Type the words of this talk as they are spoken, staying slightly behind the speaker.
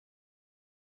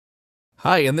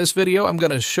Hi, in this video I'm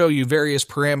going to show you various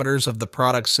parameters of the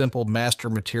product Simple Master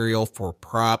Material for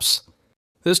props.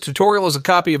 This tutorial is a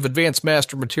copy of Advanced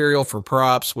Master Material for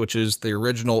props, which is the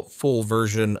original full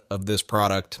version of this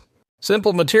product.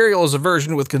 Simple Material is a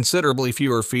version with considerably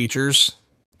fewer features.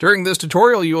 During this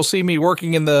tutorial you will see me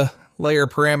working in the Layer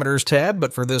Parameters tab,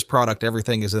 but for this product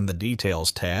everything is in the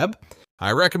Details tab.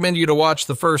 I recommend you to watch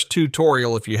the first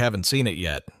tutorial if you haven't seen it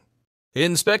yet.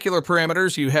 In specular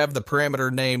parameters, you have the parameter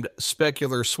named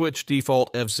Specular Switch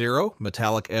Default F0,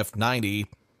 Metallic F90.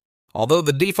 Although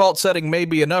the default setting may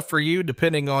be enough for you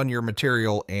depending on your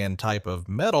material and type of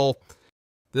metal,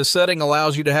 this setting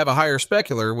allows you to have a higher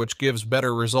specular, which gives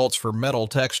better results for metal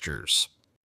textures.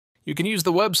 You can use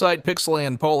the website Pixel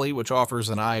and Poly, which offers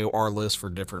an IOR list for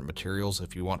different materials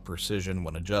if you want precision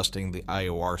when adjusting the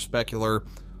IOR specular,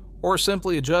 or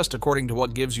simply adjust according to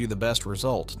what gives you the best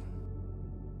result.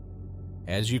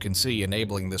 As you can see,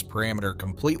 enabling this parameter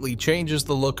completely changes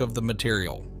the look of the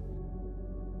material.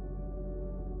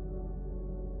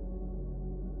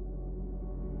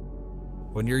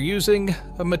 When you're using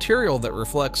a material that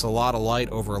reflects a lot of light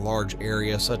over a large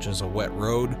area, such as a wet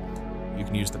road, you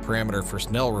can use the parameter for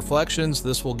Snell reflections.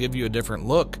 This will give you a different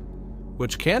look,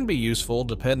 which can be useful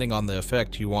depending on the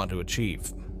effect you want to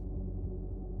achieve.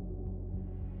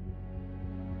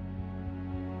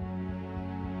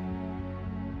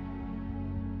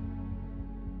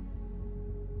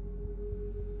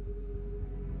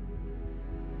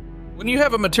 When you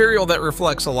have a material that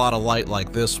reflects a lot of light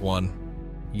like this one,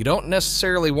 you don't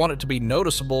necessarily want it to be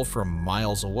noticeable from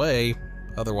miles away,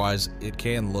 otherwise it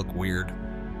can look weird.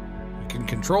 You can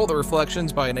control the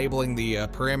reflections by enabling the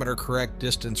parameter correct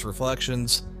distance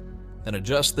reflections, then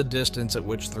adjust the distance at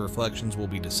which the reflections will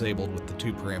be disabled with the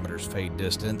two parameters fade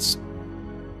distance.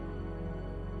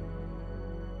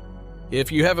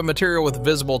 If you have a material with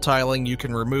visible tiling, you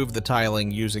can remove the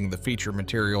tiling using the feature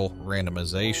material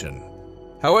randomization.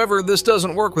 However, this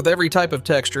doesn't work with every type of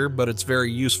texture, but it's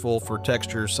very useful for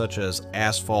textures such as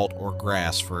asphalt or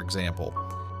grass, for example.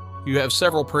 You have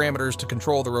several parameters to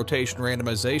control the rotation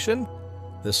randomization,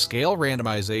 the scale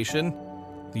randomization,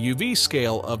 the UV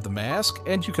scale of the mask,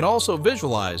 and you can also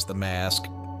visualize the mask.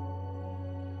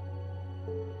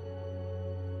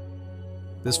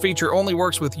 This feature only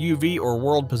works with UV or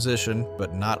world position,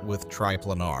 but not with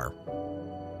triplanar.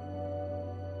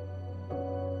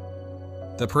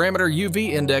 The parameter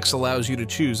UV index allows you to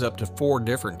choose up to 4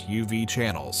 different UV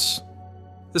channels.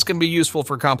 This can be useful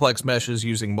for complex meshes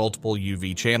using multiple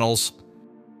UV channels.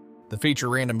 The feature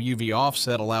random UV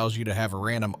offset allows you to have a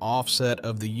random offset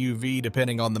of the UV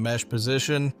depending on the mesh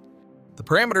position. The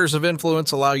parameters of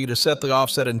influence allow you to set the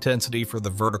offset intensity for the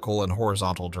vertical and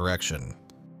horizontal direction.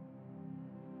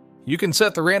 You can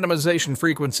set the randomization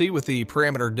frequency with the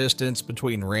parameter distance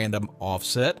between random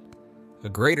offset. A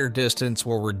greater distance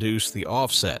will reduce the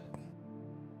offset.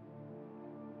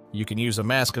 You can use a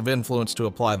mask of influence to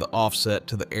apply the offset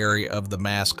to the area of the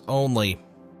mask only.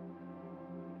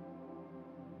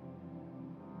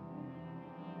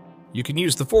 You can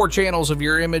use the 4 channels of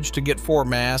your image to get 4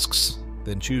 masks,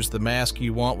 then choose the mask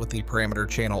you want with the parameter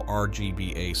channel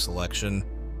RGBA selection.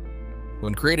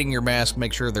 When creating your mask,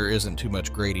 make sure there isn't too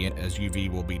much gradient, as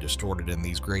UV will be distorted in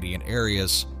these gradient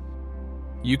areas.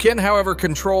 You can, however,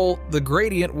 control the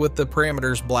gradient with the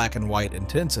parameters black and white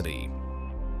intensity.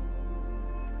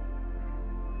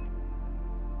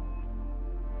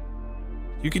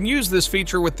 You can use this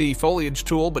feature with the foliage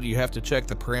tool, but you have to check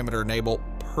the parameter enable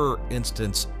per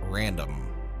instance random.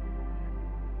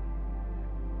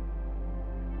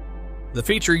 The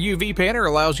feature UV panner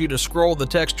allows you to scroll the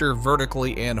texture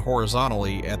vertically and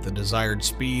horizontally at the desired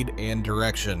speed and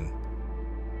direction.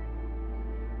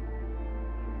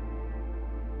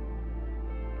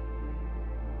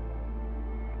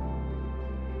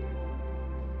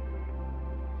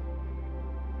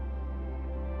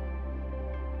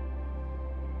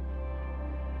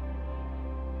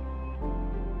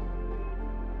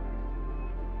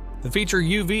 The feature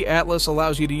UV Atlas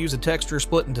allows you to use a texture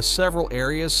split into several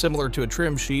areas similar to a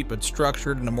trim sheet, but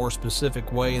structured in a more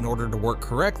specific way in order to work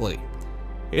correctly.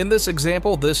 In this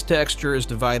example, this texture is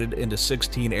divided into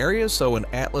 16 areas, so an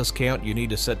Atlas count you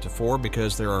need to set to 4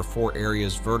 because there are 4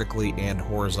 areas vertically and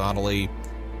horizontally.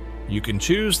 You can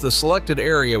choose the selected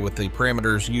area with the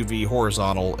parameters UV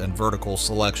horizontal and vertical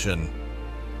selection.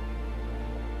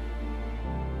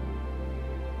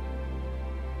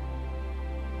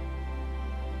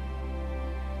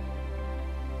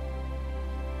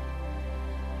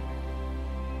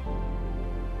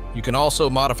 You can also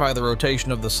modify the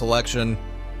rotation of the selection.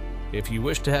 If you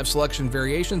wish to have selection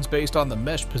variations based on the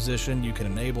mesh position, you can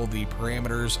enable the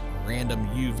parameters random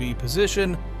UV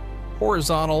position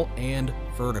horizontal, and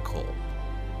vertical.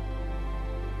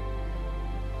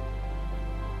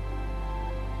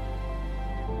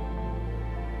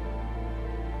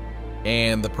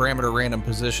 And the parameter random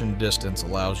position distance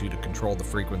allows you to control the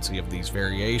frequency of these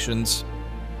variations.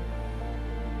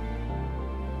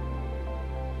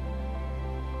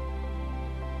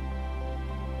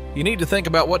 You need to think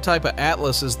about what type of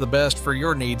atlas is the best for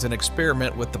your needs and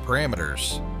experiment with the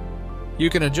parameters. You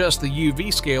can adjust the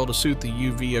UV scale to suit the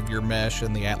UV of your mesh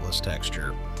and the atlas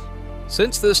texture.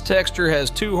 Since this texture has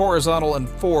 2 horizontal and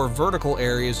 4 vertical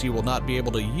areas, you will not be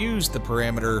able to use the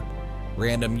parameter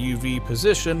random UV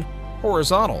position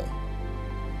horizontal.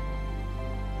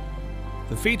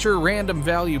 The feature random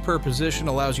value per position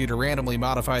allows you to randomly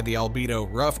modify the albedo,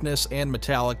 roughness, and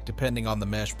metallic depending on the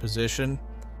mesh position.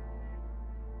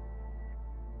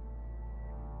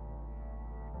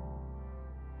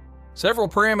 Several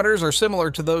parameters are similar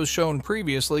to those shown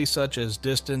previously, such as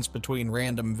distance between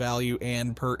random value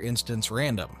and per instance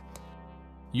random.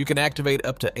 You can activate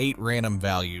up to 8 random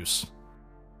values.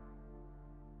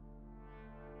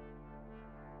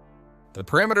 The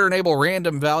parameter enable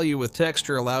random value with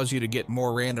texture allows you to get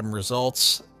more random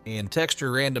results, and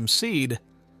texture random seed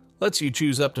lets you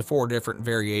choose up to 4 different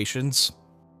variations.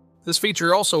 This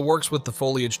feature also works with the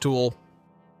foliage tool.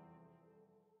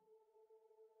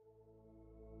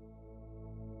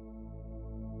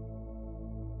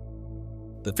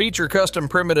 The feature custom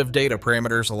primitive data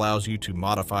parameters allows you to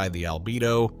modify the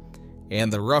albedo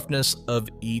and the roughness of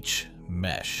each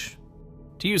mesh.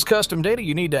 To use custom data,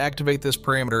 you need to activate this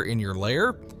parameter in your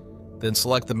layer, then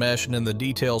select the mesh and in the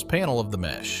details panel of the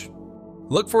mesh.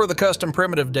 Look for the custom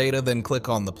primitive data, then click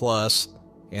on the plus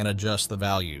and adjust the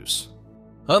values.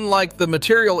 Unlike the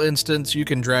material instance, you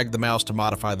can drag the mouse to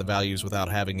modify the values without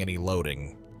having any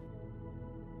loading.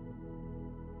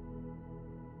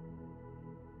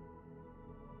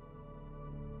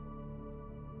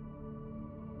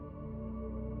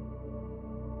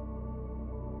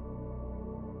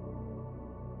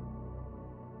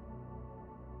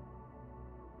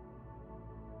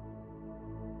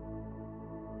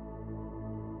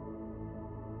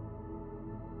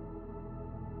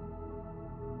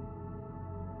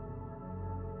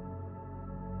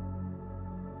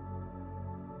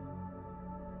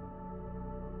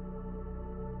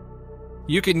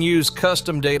 You can use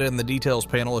custom data in the details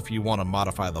panel if you want to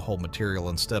modify the whole material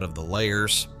instead of the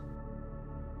layers.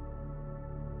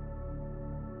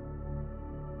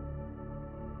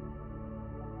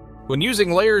 When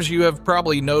using layers, you have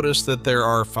probably noticed that there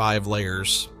are 5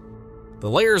 layers. The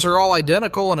layers are all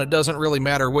identical, and it doesn't really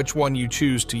matter which one you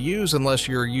choose to use unless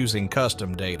you're using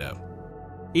custom data.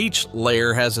 Each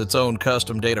layer has its own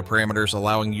custom data parameters,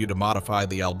 allowing you to modify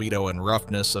the albedo and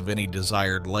roughness of any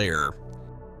desired layer.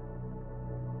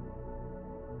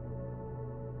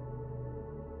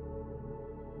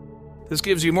 This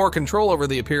gives you more control over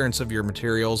the appearance of your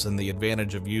materials, and the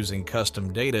advantage of using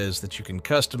custom data is that you can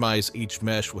customize each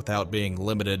mesh without being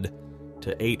limited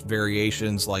to 8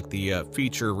 variations like the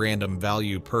feature random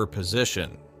value per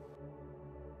position.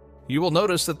 You will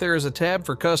notice that there is a tab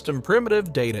for custom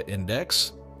primitive data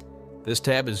index. This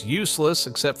tab is useless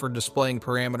except for displaying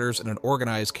parameters in an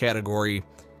organized category,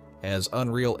 as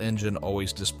Unreal Engine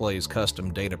always displays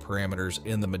custom data parameters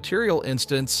in the material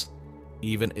instance,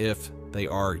 even if they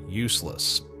are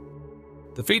useless.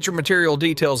 The feature material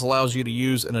details allows you to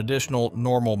use an additional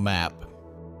normal map.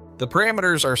 The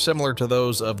parameters are similar to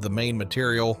those of the main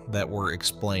material that were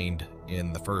explained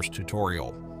in the first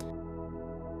tutorial.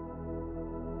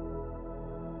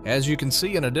 As you can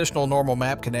see, an additional normal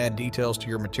map can add details to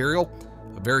your material,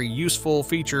 a very useful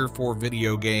feature for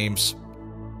video games.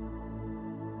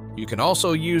 You can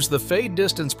also use the fade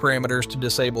distance parameters to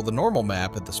disable the normal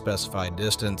map at the specified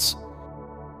distance.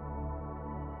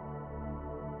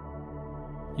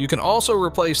 You can also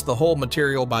replace the whole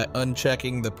material by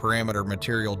unchecking the parameter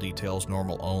material details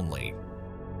normal only.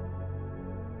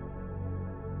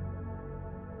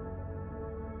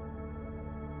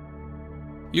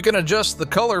 You can adjust the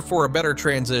color for a better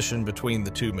transition between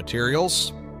the 2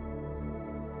 materials.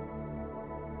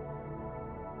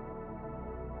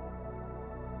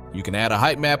 You can add a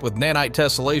height map with nanite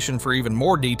tessellation for even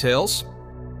more details.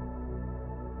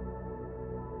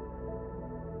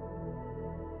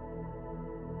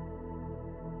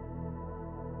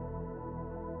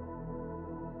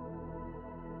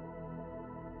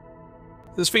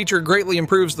 This feature greatly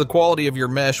improves the quality of your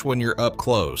mesh when you're up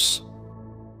close.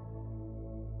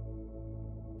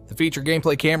 The feature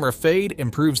gameplay camera fade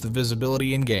improves the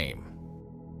visibility in game.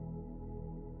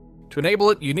 To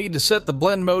enable it, you need to set the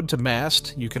blend mode to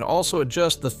masked. You can also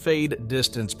adjust the fade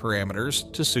distance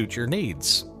parameters to suit your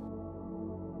needs.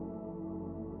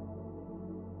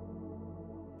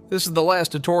 This is the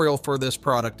last tutorial for this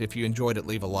product. If you enjoyed it,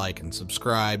 leave a like and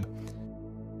subscribe.